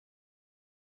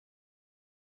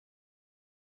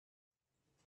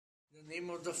name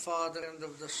of the Father, and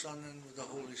of the Son, and of the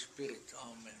Holy Spirit.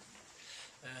 Amen.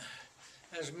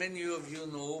 As many of you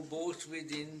know, both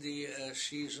within the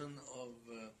season of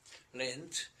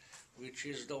Lent, which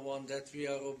is the one that we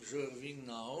are observing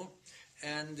now,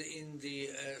 and in the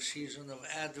season of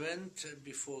Advent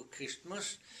before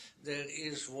Christmas, there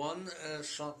is one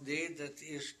Sunday that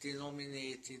is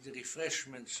denominated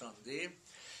Refreshment Sunday,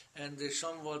 and the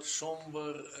somewhat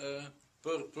somber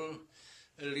purple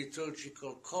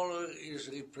liturgical color is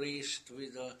replaced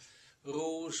with a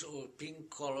rose or pink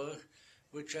color,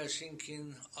 which I think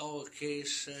in our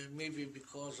case, maybe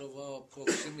because of our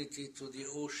proximity to the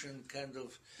ocean, kind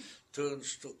of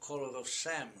turns to color of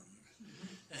salmon.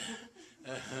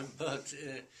 But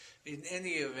in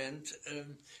any event,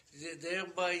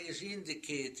 thereby is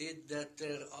indicated that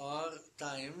there are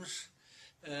times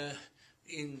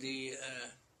in the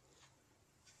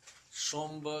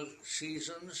somber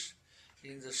seasons,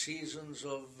 in the seasons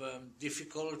of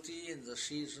difficulty, in the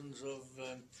seasons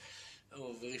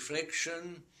of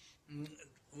reflection,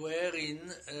 wherein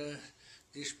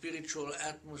the spiritual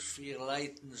atmosphere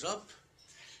lightens up,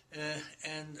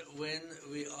 and when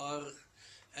we are,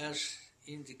 as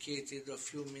indicated a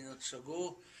few minutes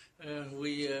ago,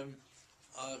 we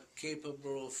are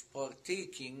capable of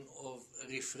partaking of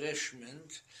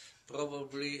refreshment,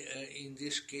 probably in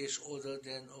this case other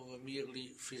than of a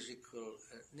merely physical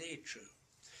nature.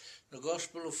 The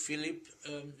Gospel of Philip,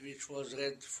 which was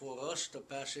read for us, the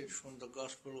passage from the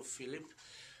Gospel of Philip,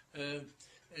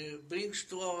 brings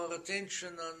to our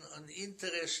attention an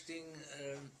interesting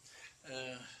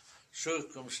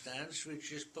circumstance,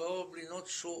 which is probably not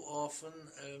so often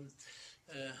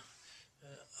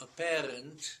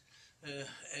apparent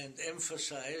and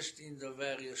emphasized in the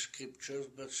various scriptures,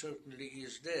 but certainly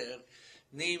is there,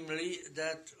 namely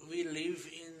that we live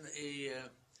in a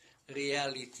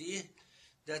reality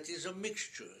that is a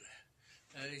mixture.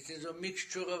 It is a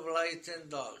mixture of light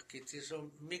and dark. It is a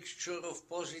mixture of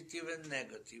positive and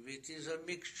negative. It is a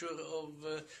mixture of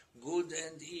good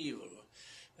and evil,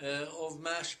 of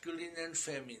masculine and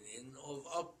feminine, of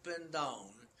up and down.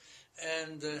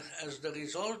 And as the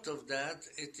result of that,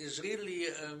 it is really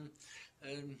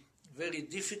very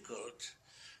difficult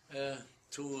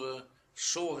to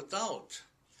sort out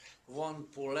one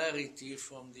polarity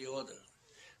from the other.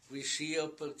 We see a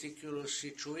particular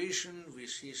situation, we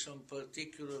see some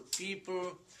particular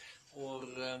people or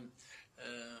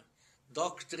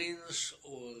doctrines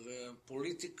or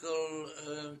political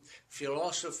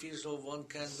philosophies of one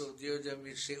kind or the other, and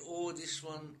we say, oh, this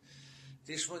one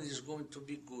is going to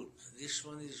be good, this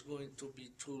one is going to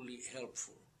be truly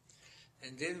helpful.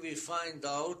 And then we find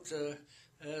out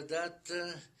that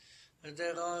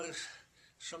there are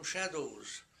some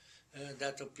shadows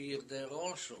that appear there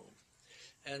also,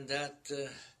 and that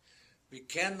we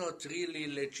cannot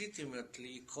really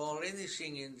legitimately call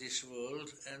anything in this world,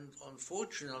 and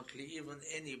unfortunately even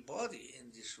anybody in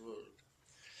this world,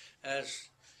 as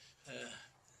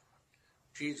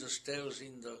Jesus tells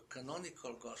in the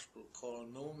canonical gospel, call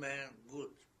no man good.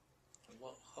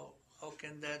 How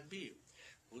can that be?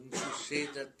 Wouldn't you say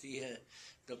that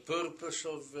the purpose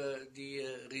of the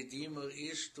Redeemer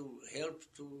is to help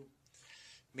to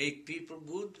make people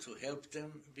good, to help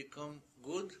them become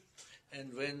good,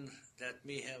 and when that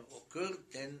may have occurred,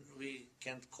 then we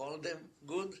can't call them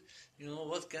good? You know,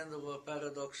 what kind of a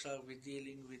paradox are we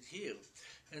dealing with here?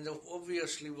 And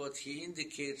obviously what he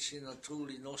indicates in a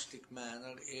truly Gnostic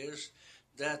manner is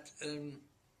that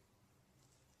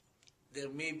there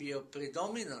may be a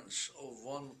predominance of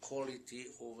one quality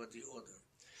over the other,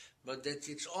 but that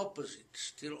its opposite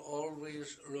still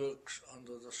always lurks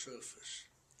under the surface.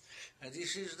 And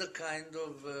this is the kind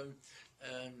of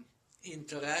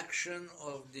interaction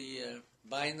of the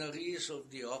binaries of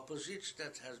the opposites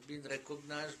that has been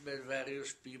recognized by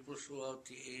various people throughout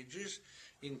the ages,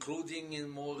 including in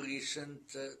more recent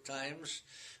times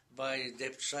by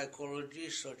depth psychology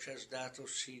such as that of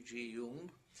C.G. Jung,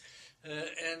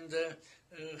 and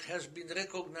has been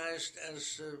recognized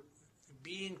as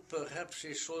being perhaps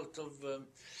a sort of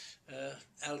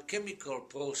alchemical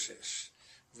process,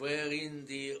 wherein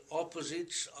the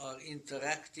opposites are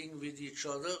interacting with each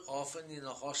other, often in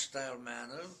a hostile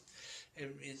manner,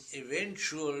 and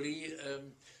eventually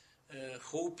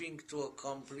hoping to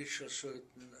accomplish a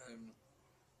certain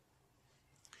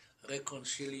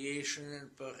reconciliation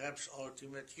and perhaps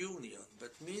ultimate union.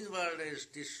 But meanwhile there's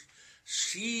this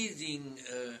seething,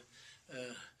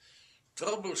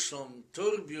 troublesome,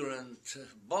 turbulent,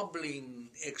 bubbling,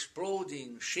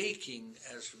 exploding, shaking,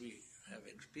 as we have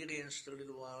experienced a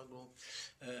little while ago,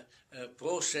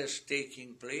 process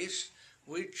taking place,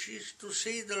 which is, to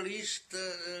say the least,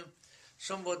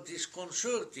 somewhat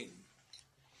disconcerting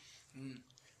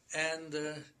And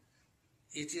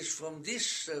it is from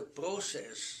this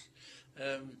process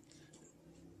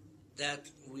that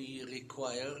we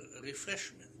require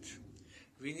refreshment.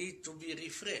 We need to be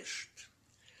refreshed.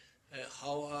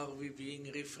 How are we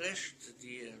being refreshed?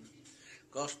 The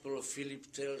Gospel of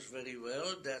Philip tells very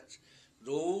well that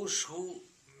those who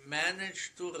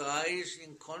manage to rise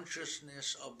in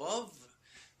consciousness above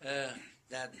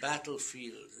that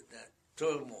battlefield, that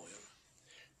turmoil,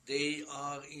 they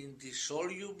are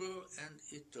indissoluble and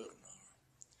eternal.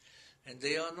 And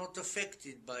they are not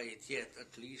affected by it yet,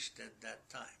 at least at that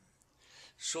time.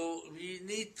 So we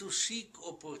need to seek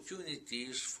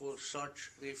opportunities for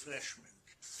such refreshment.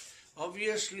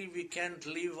 Obviously, we can't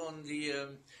live on the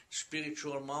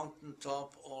spiritual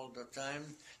mountaintop all the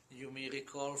time. You may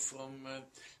recall from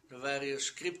the various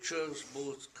scriptures,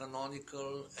 both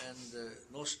canonical and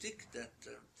Gnostic, that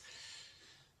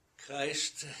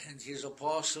Christ and his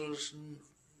apostles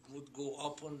would go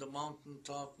up on the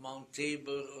mountaintop, Mount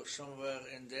Tabor or somewhere,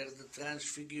 and there the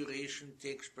transfiguration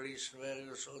takes place,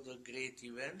 various other great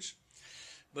events.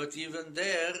 But even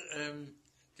there,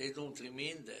 they don't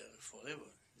remain there forever.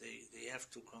 They have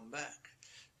to come back.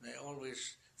 And I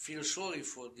always feel sorry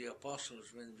for the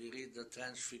apostles when we read the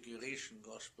Transfiguration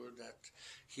Gospel, that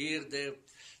here there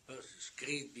was this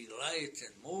great big light,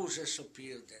 and Moses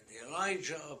appeared, and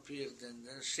Elijah appeared, and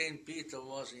then St. Peter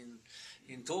was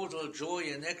in total joy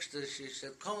and ecstasy. He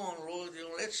said, "Come on, Lord,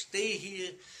 let's stay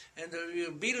here, and we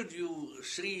will build you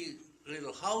 3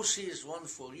 little houses, one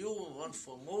for you, one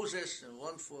for Moses, and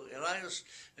one for Elias,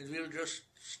 and we'll just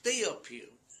stay up here."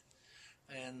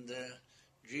 And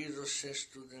Jesus says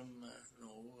to them,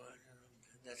 "No,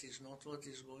 that is not what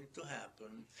is going to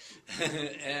happen."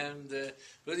 And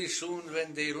very soon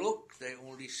when they look, they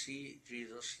only see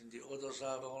Jesus, and the others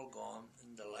are all gone,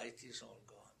 and the light is all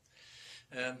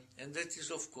gone. And that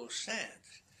is, of course, sad,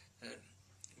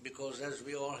 because as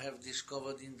we all have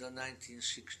discovered in the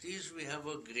 1960s, we have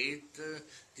a great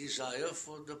desire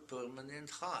for the permanent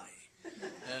high.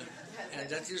 And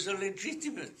that is a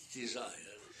legitimate desire.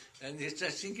 And I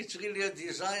think it's really a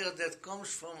desire that comes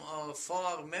from our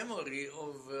far memory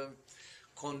of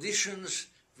conditions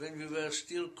when we were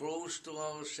still close to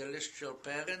our celestial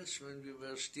parents, when we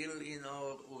were still in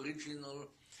our original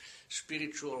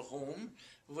spiritual home,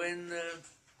 when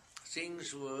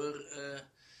things were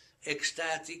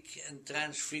ecstatic and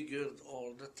transfigured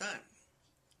all the time.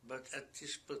 But at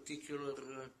this particular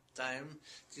time,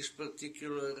 this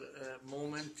particular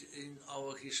moment in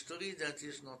our history, that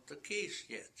is not the case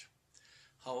yet.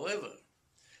 However,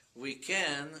 we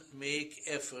can make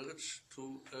efforts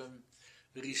to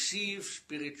receive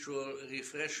spiritual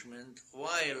refreshment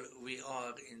while we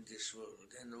are in this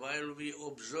world, and while we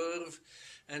observe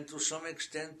and to some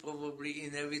extent probably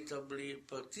inevitably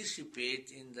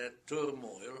participate in that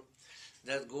turmoil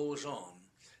that goes on,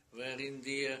 wherein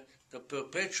the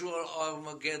perpetual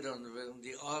Armageddon, when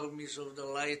the armies of the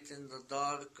light and the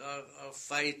dark are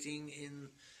fighting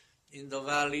in the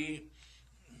valley.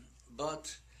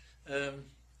 But there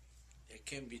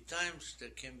can be times, there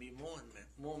can be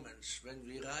moments when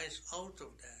we rise out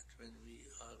of that, when we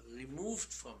are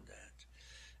removed from that,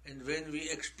 and when we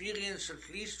experience, at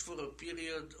least for a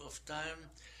period of time,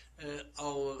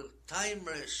 our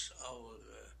timeless, our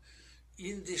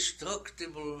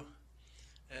indestructible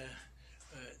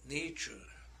nature,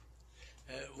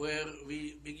 where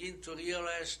we begin to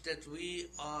realize that we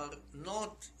are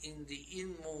not in the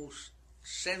inmost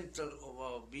center of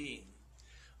our being,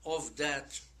 of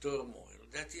that turmoil.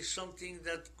 That is something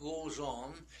that goes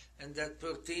on and that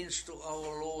pertains to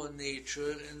our lower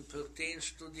nature and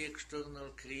pertains to the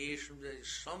external creation. There is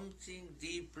something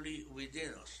deeply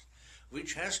within us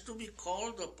which has to be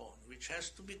called upon, which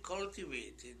has to be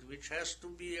cultivated, which has to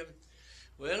be,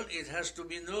 it has to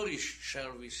be nourished,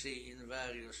 shall we say, in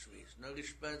various ways.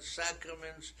 Nourished by the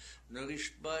sacraments,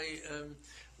 nourished by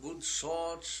good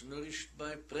thoughts, nourished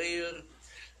by prayer,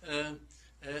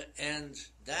 and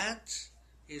that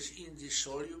is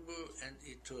indissoluble and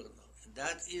eternal.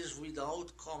 That is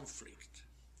without conflict.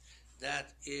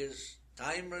 That is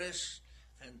timeless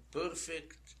and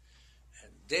perfect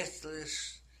and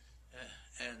deathless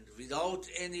and without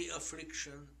any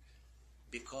affliction,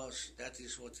 because that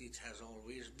is what it has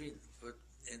always been,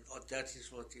 and that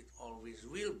is what it always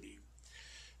will be.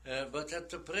 But at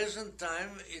the present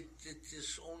time,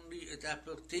 it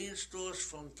appertains to us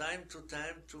from time to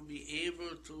time to be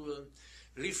able to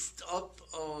lift up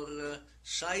our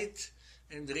sight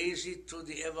and raise it to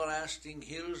the everlasting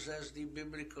hills, as the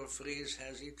biblical phrase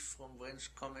has it, from whence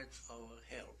cometh our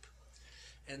help.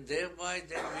 And thereby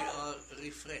then we are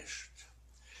refreshed.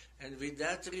 And with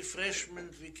that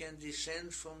refreshment we can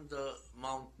descend from the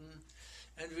mountain,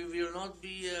 and we will not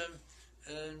be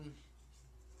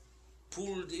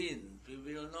pulled in,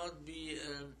 we will not be,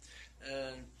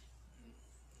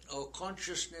 our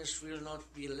consciousness will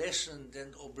not be lessened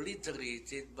and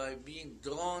obliterated by being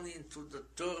drawn into the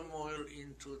turmoil,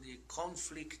 into the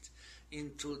conflict,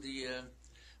 into the,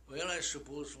 well, I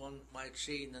suppose one might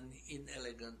say in an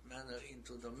inelegant manner,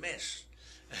 into the mess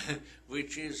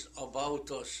which is about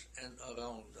us and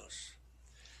around us.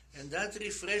 And that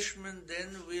refreshment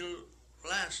then will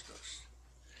last us.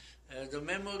 The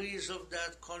memories of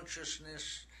that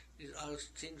consciousness are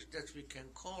things that we can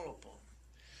call upon.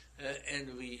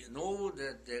 And we know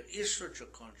that there is such a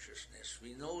consciousness.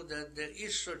 We know that there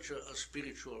is such a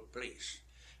spiritual place,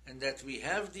 and that we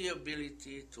have the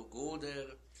ability to go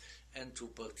there and to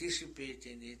participate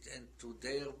in it and to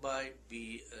thereby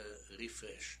be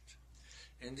refreshed.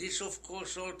 And this, of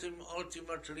course,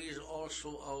 ultimately is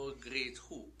also our great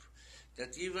hope,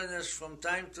 that even as from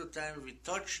time to time we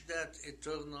touch that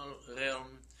eternal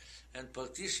realm and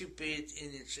participate in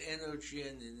its energy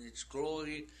and in its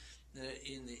glory,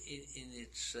 in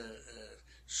its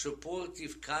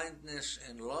supportive kindness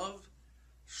and love,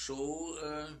 so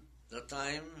the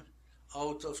time,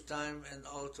 out of time and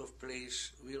out of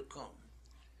place will come,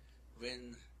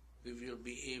 when we will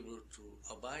be able to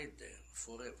abide there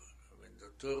forever, when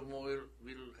the turmoil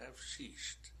will have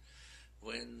ceased,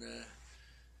 when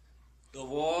the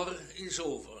war is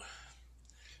over,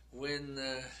 when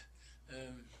the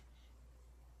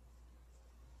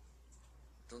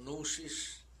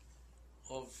gnosis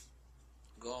of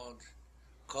God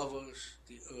covers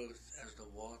the earth as the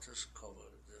waters cover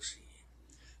the sea.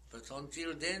 But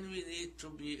until then we need to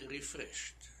be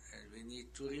refreshed, and we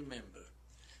need to remember,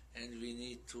 and we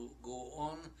need to go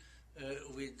on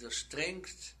with the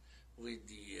strength, with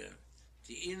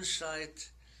the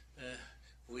insight,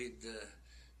 with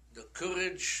the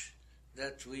courage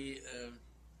that we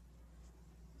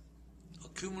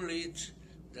accumulate,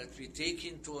 that we take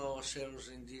into ourselves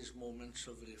in these moments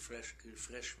of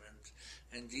refreshment,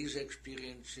 and these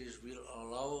experiences will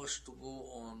allow us to go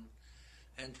on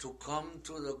and to come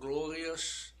to the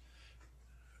glorious,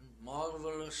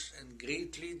 marvelous, and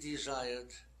greatly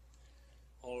desired,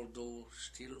 although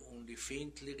still only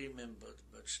faintly remembered,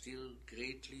 but still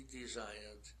greatly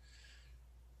desired,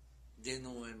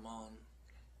 denouement,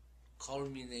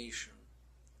 culmination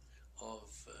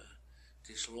of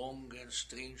this long and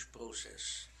strange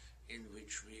process in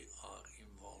which we are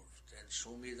involved. And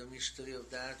so may the mystery of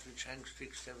that which hangs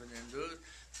twixt heaven and earth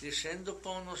descend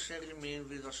upon us and remain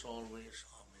with us always.